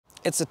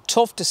It's a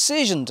tough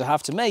decision to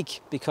have to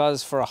make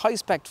because for a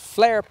high-spec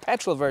flare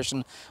petrol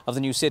version of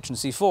the new Citroen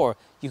C4,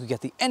 you could get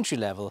the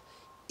entry-level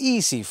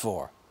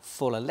E-C4,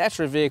 full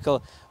electric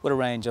vehicle with a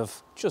range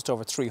of just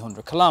over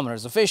 300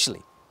 kilometers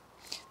officially.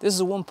 This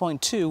is a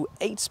 1.2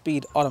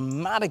 8-speed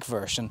automatic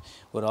version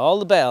with all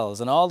the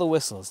bells and all the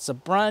whistles. It's a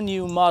brand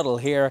new model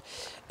here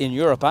in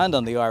Europe and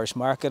on the Irish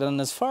market, and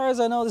as far as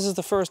I know, this is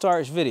the first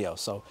Irish video,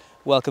 so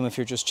welcome if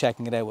you're just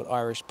checking it out with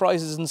Irish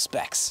prices and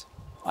specs.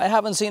 I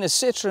haven't seen a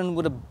Citroen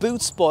with a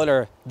boot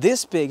spoiler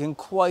this big in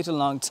quite a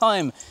long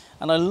time,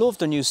 and I love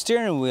their new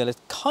steering wheel. It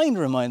kind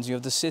of reminds me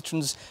of the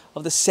Citroens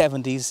of the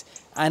 70s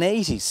and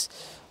 80s,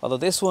 although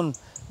this one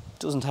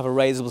doesn't have a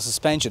raisable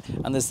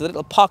suspension, and there's the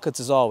little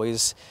pockets as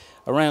always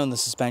around the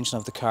suspension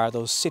of the car,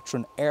 those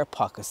Citroen air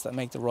pockets that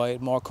make the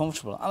ride more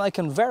comfortable, and I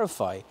can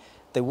verify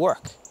they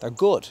work, they're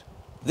good.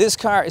 This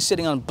car is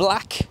sitting on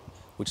black,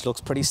 which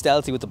looks pretty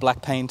stealthy with the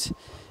black paint,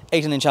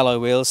 18-inch alloy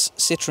wheels,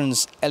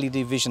 Citroen's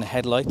LED vision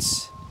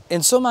headlights.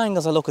 In some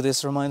angles I look at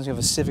this, it reminds me of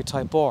a Civic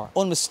Type R.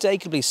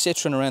 Unmistakably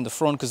Citroen around the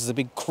front because it's a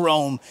big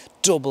chrome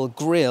double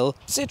grille.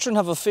 Citroen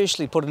have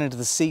officially put it into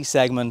the C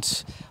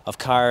segment of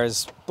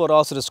cars, but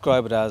also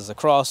describe it as a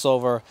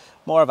crossover,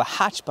 more of a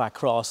hatchback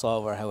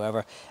crossover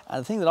however.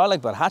 And the thing that I like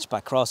about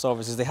hatchback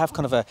crossovers is they have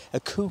kind of a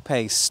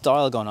coupe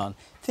style going on.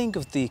 Think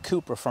of the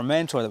Cooper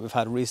Formentor that we've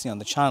had recently on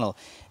the channel.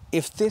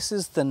 If this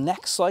is the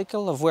next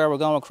cycle of where we're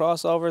going with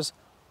crossovers,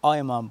 I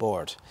am on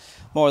board.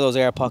 More of those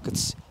air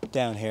pockets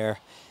down here,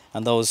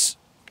 and those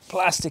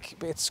plastic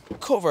bits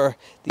cover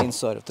the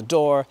inside of the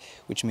door,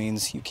 which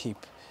means you keep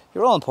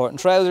your all-important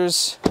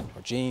trousers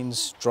or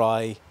jeans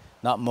dry,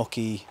 not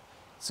mucky.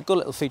 It's a good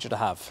little feature to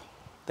have.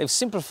 They've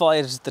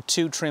simplified the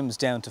two trims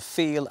down to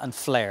feel and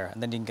flare,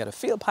 and then you can get a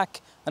feel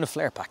pack and a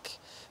flare pack.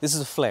 This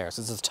is a flare,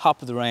 so it's at the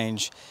top of the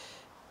range.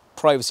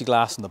 Privacy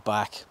glass on the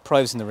back,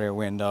 privacy in the rear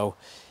window,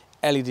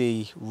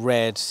 LED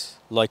red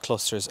light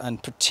clusters,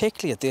 and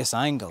particularly at this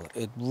angle,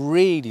 it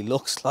really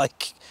looks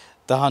like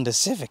the Honda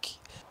Civic.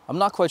 I'm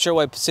not quite sure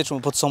why Citroen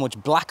would put so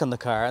much black on the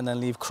car and then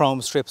leave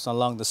chrome strips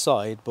along the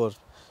side, but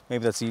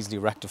maybe that's easily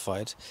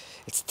rectified.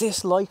 It's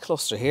this light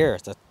cluster here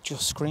that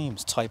just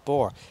screams Type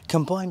R,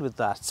 combined with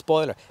that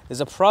spoiler.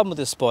 There's a problem with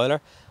this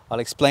spoiler, I'll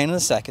explain in a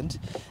second.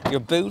 Your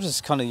boot is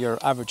kind of your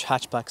average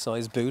hatchback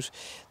size boot.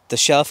 The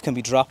shelf can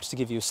be dropped to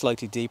give you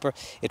slightly deeper.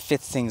 It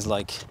fits things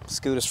like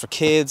scooters for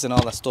kids and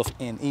all that stuff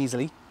in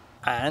easily.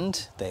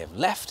 And they have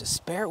left a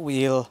spare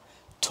wheel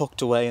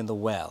tucked away in the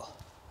well,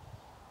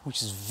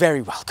 which is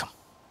very welcome.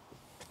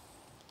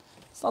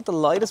 It's not the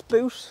lightest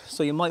boot,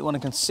 so you might want to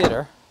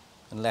consider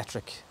an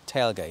electric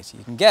tailgate.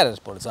 You can get it,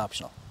 but it's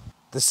optional.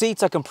 The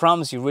seats, I can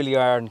promise you, really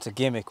aren't a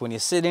gimmick. When you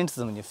sit into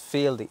them and you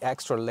feel the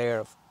extra layer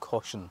of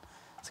cushion,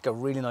 it's like a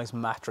really nice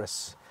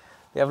mattress.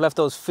 They have left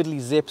those fiddly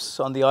zips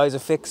on the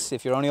Isofix.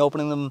 If you're only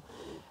opening them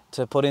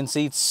to put in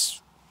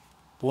seats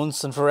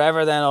once and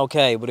forever, then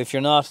okay. But if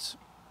you're not,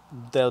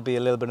 they'll be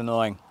a little bit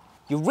annoying.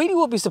 You really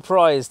would be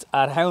surprised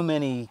at how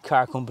many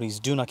car companies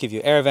do not give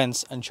you air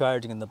vents and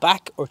charging in the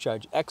back or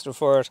charge extra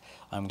for it.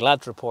 I'm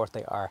glad to report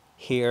they are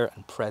here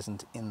and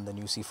present in the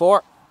new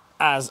C4,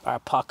 as are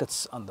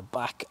pockets on the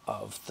back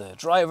of the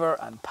driver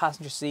and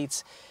passenger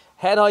seats.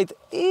 Head height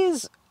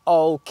is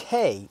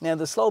okay. Now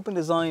the sloping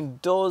design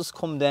does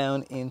come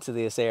down into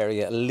this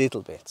area a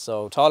little bit,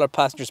 so taller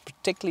passengers,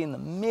 particularly in the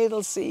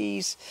middle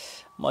seat,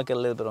 might get a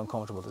little bit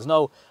uncomfortable. There's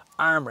no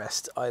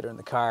armrest either in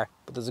the car,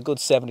 but there's a good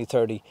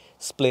 70-30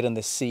 split on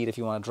this seat if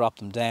you want to drop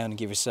them down and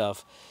give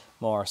yourself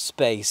more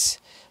space.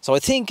 So I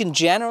think in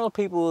general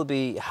people will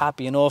be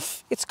happy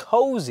enough. It's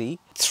cozy.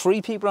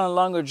 3 people on a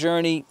longer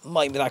journey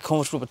might be that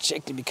comfortable,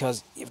 particularly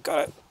because you've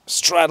got to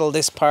straddle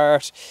this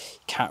part. You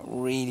can't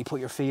really put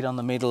your feet on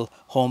the middle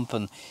hump,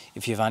 and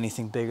if you have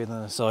anything bigger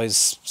than a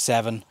size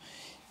 7,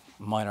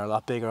 mine are a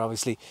lot bigger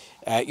obviously,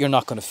 you're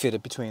not going to fit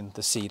it between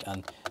the seat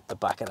and the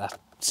back of that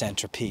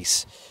centre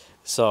piece.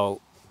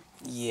 So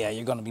yeah,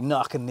 you're going to be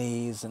knocking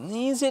knees and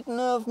knees hitting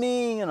of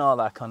me and all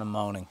that kind of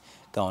moaning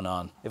going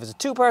on. If it's a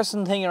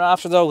 2-person thing you're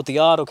after though, with the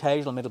odd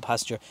occasional middle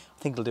passenger,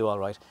 I think it'll do all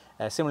right.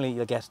 Similarly,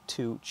 you'll get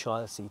 2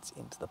 child seats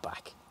into the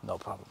back, no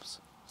problems.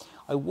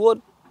 I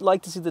would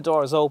like to see the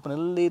doors open a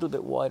little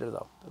bit wider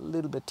though, a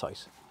little bit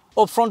tight.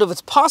 Up front, if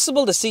it's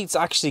possible, the seats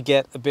actually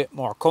get a bit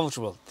more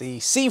comfortable. The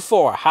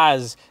C4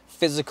 has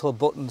physical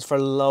buttons for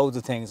loads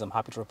of things, I'm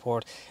happy to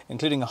report,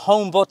 including a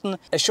home button.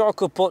 A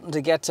shortcut button to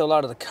get to a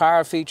lot of the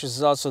car features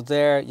is also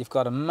there. You've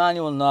got a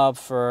manual knob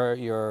for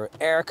your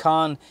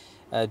aircon,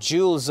 a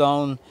dual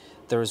zone,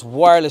 there's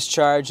wireless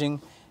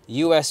charging,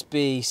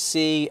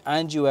 USB-C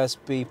and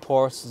USB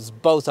ports. There's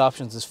both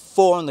options. There's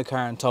 4 in the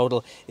car in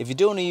total. If you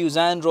do want to use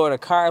Android or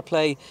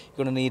CarPlay, you're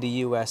going to need a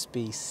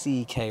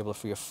USB-C cable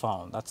for your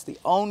phone. That's the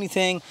only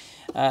thing.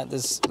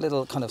 There's a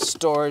little kind of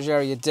storage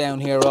area down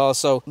here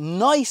also.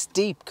 Nice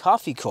deep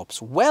coffee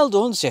cups. Well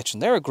done, Citroen.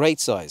 They're a great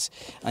size.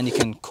 And you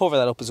can cover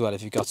that up as well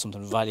if you've got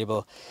something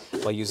valuable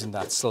by using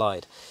that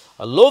slide.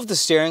 I love the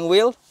steering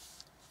wheel.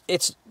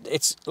 It's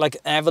like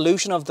an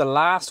evolution of the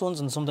last ones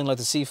and something like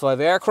the C5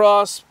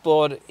 Aircross,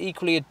 but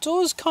equally it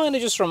does kind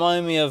of just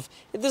remind me of,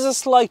 there's a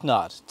slight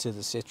nod to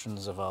the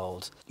Citroens of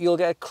old. You'll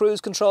get cruise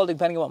control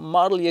depending on what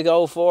model you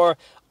go for,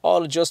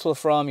 all adjustable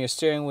from your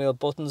steering wheel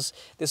buttons.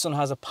 This one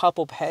has a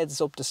pop-up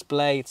heads-up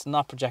display. It's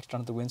not projected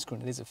onto the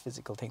windscreen, it is a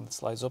physical thing that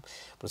slides up,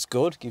 but it's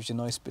good, gives you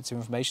nice bits of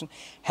information.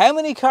 How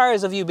many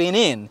cars have you been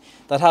in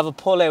that have a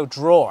pull-out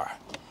drawer?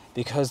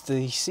 Because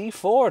the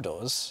C4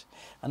 does,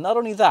 and not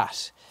only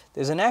that,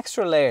 there's an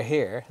extra layer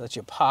here that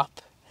you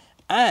pop,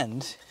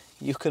 and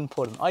you can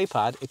put an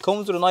iPad. It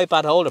comes with an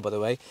iPad holder, by the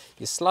way.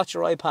 You slot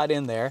your iPad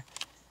in there,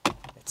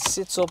 it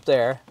sits up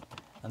there,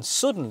 and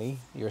suddenly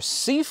your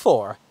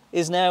C4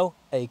 is now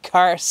a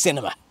car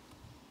cinema.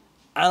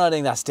 And I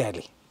think that's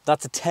deadly.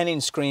 That's a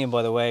 10-inch screen,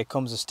 by the way. It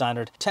comes as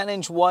standard.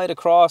 10-inch wide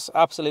across,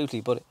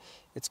 absolutely, but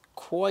it's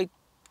quite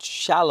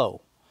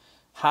shallow.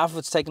 Half of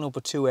it's taken up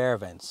with 2 air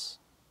vents,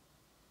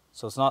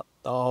 so it's not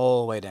the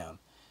whole way down.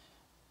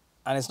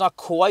 And it's not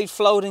quite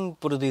floating,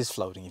 but it is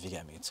floating, if you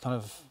get me. It's kind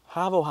of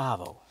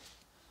havo.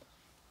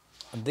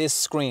 And this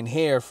screen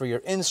here for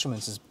your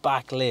instruments is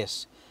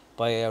backlit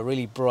by a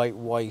really bright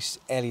white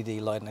LED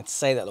light, and I'd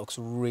say that looks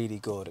really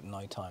good at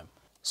night time.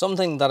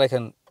 Something that I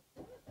can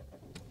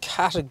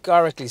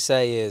categorically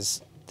say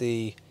is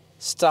the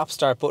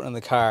stop-start button in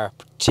the car,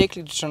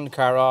 particularly to turn the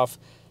car off,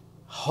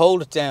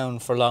 hold it down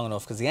for long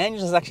enough, because the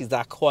engine is actually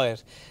that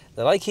quiet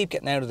that I keep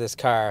getting out of this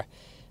car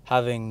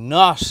having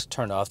not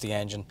turned off the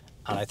engine,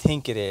 and I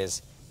think it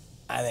is,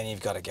 and then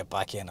you've got to get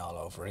back in all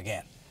over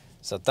again.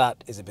 So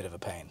that is a bit of a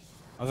pain.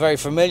 I'm very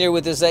familiar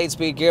with this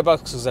 8-speed gearbox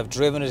because I've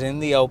driven it in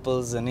the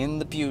Opels and in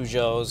the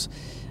Peugeots,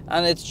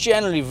 and it's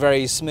generally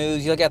very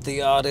smooth. You'll get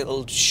the odd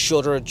little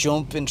shudder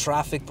jump in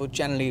traffic, but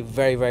generally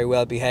very, very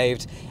well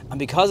behaved. And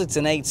because it's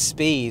an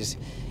 8-speed,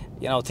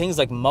 you know, things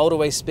like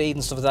motorway speed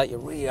and stuff like that, you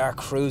really are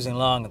cruising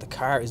along and the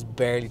car is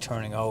barely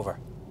turning over.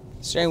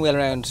 Steering wheel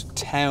around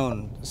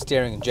town,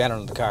 steering in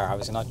general in the car,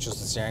 obviously not just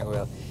the steering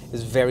wheel,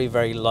 is very,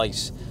 very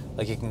light.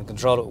 Like you can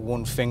control it with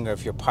one finger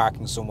if you're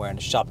parking somewhere in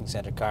a shopping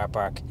centre car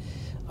park.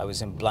 I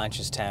was in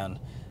Blanchardstown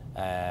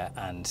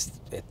and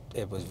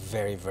it was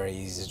very, very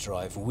easy to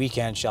drive.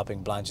 Weekend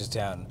shopping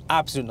Blanchardstown,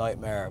 absolute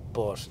nightmare,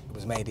 but it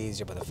was made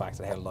easier by the fact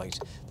of how light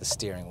the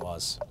steering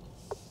was.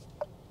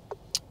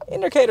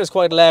 Indicator's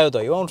quite loud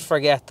though, you won't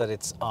forget that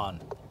it's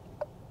on.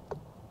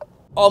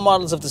 All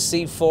models of the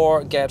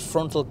C4 get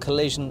frontal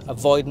collision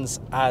avoidance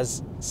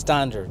as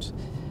standard.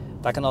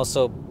 That can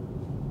also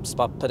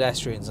spot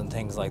pedestrians and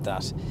things like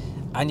that.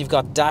 And you've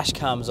got dash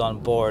cams on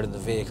board in the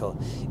vehicle.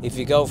 If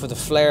you go for the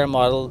flare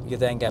model, you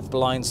then get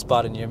blind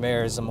spot in your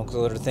mirrors, amongst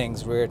other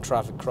things, rear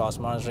traffic cross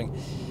monitoring.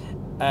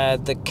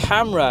 The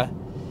camera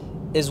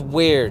is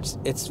weird.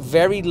 It's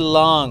very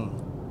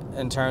long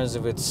in terms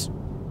of its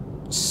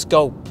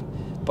scope,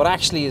 but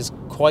actually is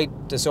quite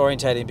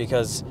disorientating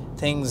because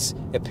things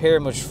appear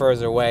much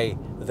further away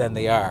than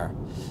they are.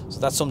 So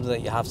that's something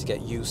that you have to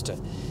get used to.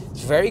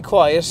 It's very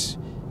quiet.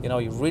 You know,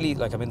 you really,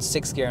 like I'm in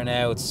 6th gear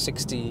now, it's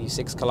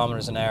 66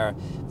 kilometers an hour.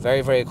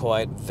 Very, very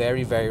quiet,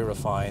 very, very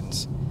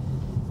refined.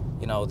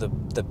 You know, the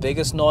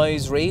biggest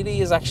noise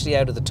really is actually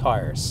out of the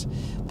tires,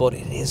 but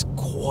it is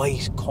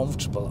quite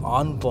comfortable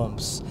on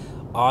bumps,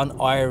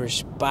 on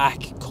Irish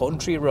back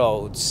country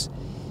roads.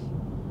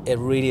 It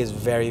really is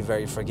very,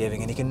 very forgiving,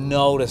 and you can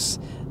notice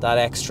that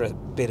extra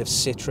bit of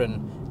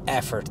Citroen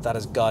effort that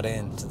has got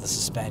into the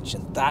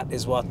suspension. That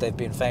is what they've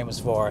been famous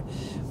for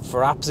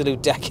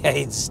absolute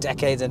decades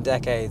and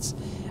decades.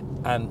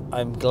 And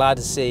I'm glad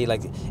to see,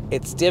 like,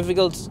 it's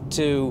difficult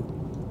to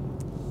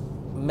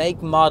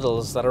make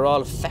models that are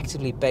all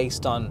effectively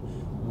based on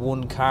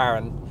one car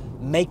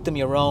and make them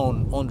your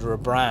own under a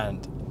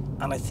brand.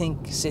 And I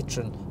think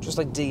Citroen, just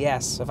like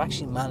DS, have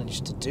actually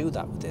managed to do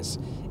that with this.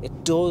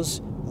 It does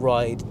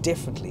ride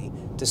differently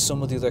to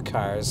some of the other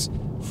cars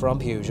from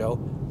Peugeot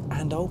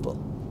and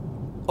Opel.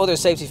 Other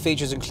safety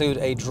features include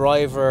a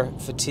driver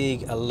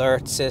fatigue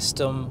alert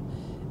system.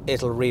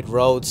 It'll read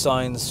road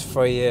signs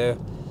for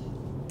you.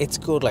 It's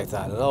good like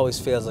that. It always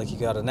feels like you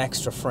got an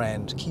extra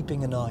friend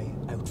keeping an eye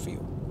out for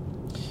you.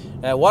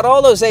 Now, what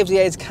all those safety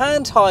aids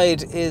can't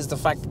hide is the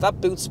fact that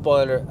that boot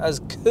spoiler, as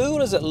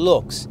cool as it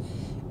looks,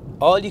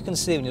 all you can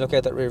see when you look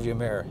out that rearview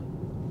mirror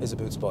is a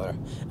boot spoiler.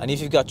 And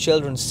if you've got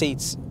children's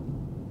seats,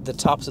 the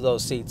tops of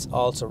those seats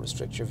also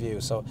restrict your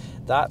view. So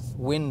that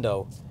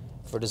window,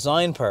 for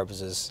design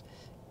purposes,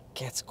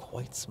 gets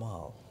quite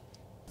small.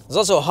 There's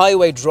also a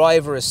highway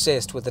driver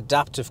assist with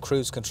adaptive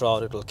cruise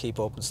control that will keep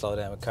up and slow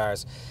down with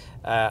cars.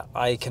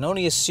 I can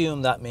only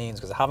assume that means,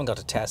 because I haven't got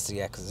to test it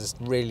yet, because this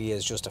really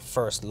is just a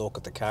first look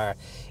at the car,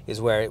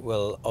 is where it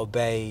will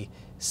obey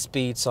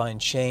speed sign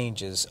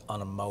changes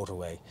on a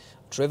motorway.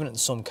 I've driven it in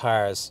some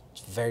cars,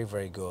 it's very,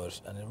 very good,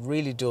 and it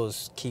really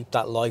does keep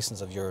that license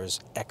of yours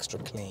extra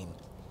clean.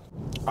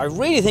 I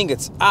really think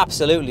it's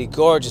absolutely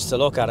gorgeous to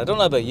look at. I don't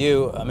know about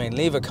you. I mean,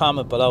 leave a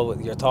comment below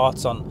with your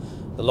thoughts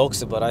on the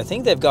looks of it. I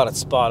think they've got it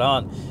spot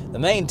on. The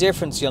main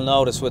difference you'll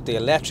notice with the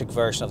electric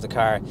version of the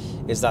car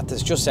is that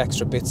there's just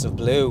extra bits of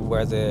blue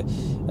where the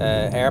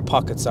air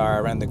pockets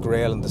are around the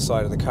grille and the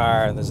side of the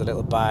car, and there's a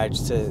little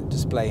badge to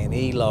display an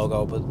E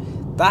logo, but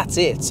that's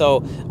it.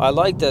 So I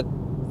like that,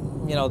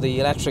 you know, the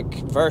electric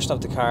version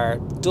of the car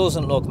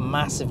doesn't look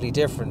massively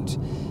different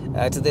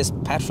to this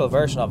petrol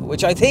version of it,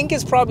 which I think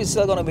is probably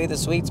still going to be the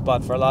sweet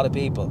spot for a lot of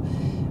people.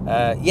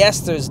 Yes,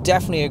 there's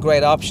definitely a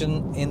great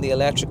option in the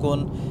electric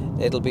one.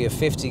 It'll be a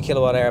 50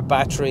 kilowatt hour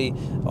battery,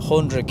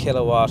 100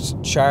 kilowatt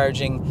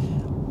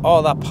charging,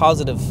 all that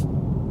positive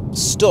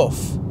stuff.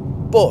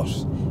 But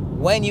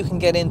when you can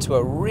get into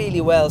a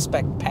really well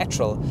spec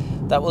petrol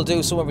that will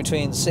do somewhere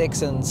between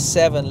 6 and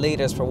 7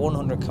 litres per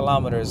 100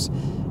 kilometres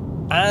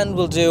and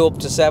will do up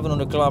to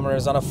 700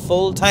 kilometres on a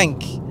full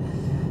tank,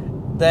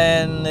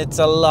 then it's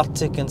a lot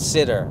to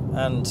consider.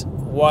 And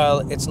while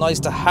it's nice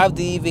to have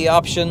the EV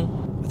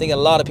option, I think a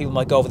lot of people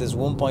might go for this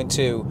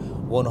 1.2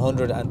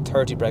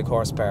 130 brake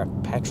horsepower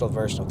petrol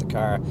version of the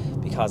car,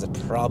 because it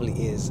probably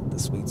is the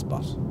sweet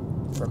spot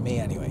for me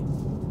anyway.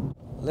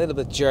 A little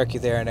bit jerky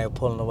there now,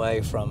 pulling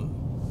away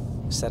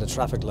from a set of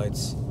traffic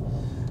lights,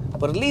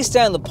 but at least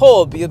down the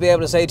pub you'll be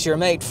able to say to your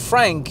mate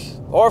Frank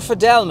or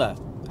Fidelma,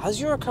 has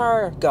your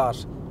car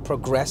got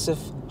progressive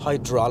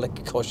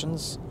hydraulic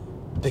cushions?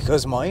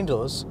 Because mine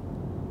does.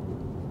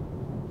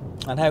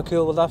 And how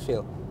cool will that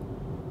feel?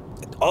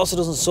 It also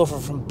doesn't suffer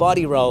from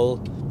body roll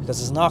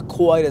because it's not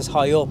quite as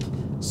high up,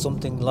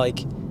 something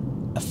like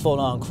a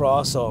full-on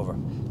crossover.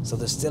 So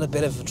there's still a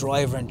bit of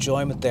driver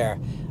enjoyment there.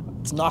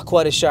 It's not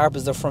quite as sharp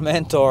as the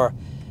Fermentor.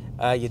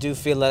 You do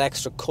feel that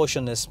extra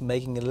cushioness,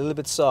 making it a little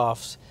bit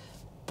soft.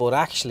 But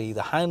actually,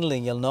 the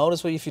handling, you'll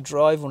notice if you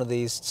drive one of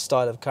these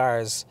style of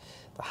cars,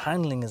 the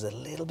handling is a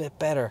little bit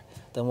better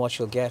than what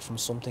you'll get from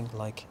something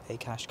like a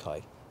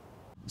Qashqai.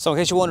 So in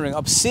case you're wondering,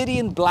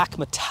 Obsidian Black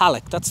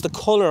Metallic, that's the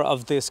colour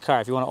of this car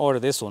if you want to order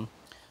this one.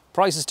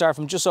 Prices start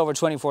from just over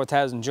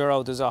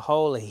 €24,000. There's a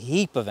whole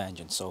heap of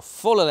engines, so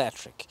full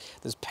electric,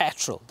 there's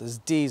petrol, there's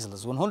diesel,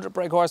 there's 100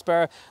 brake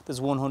horsepower, there's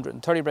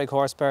 130 brake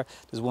horsepower,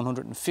 there's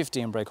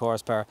 115 brake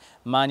horsepower,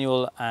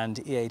 manual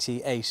and EAT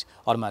 8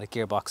 automatic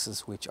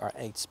gearboxes, which are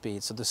 8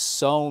 speeds. So there's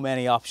so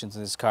many options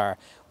in this car,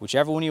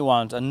 whichever one you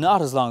want, and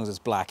not as long as it's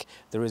black,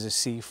 there is a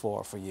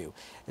C4 for you.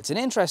 It's an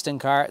interesting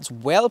car, it's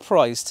well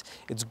priced,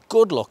 it's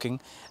good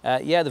looking.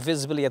 Yeah, the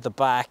visibility at the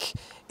back.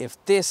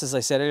 If this, as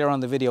I said earlier on in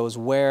the video, is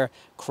where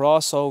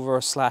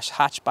crossover /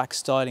 hatchback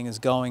styling is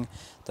going,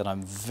 then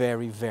I'm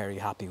very, very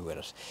happy with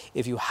it.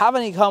 If you have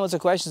any comments or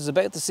questions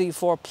about the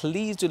C4,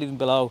 please do leave them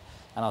below,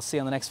 and I'll see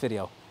you on the next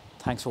video.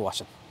 Thanks for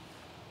watching.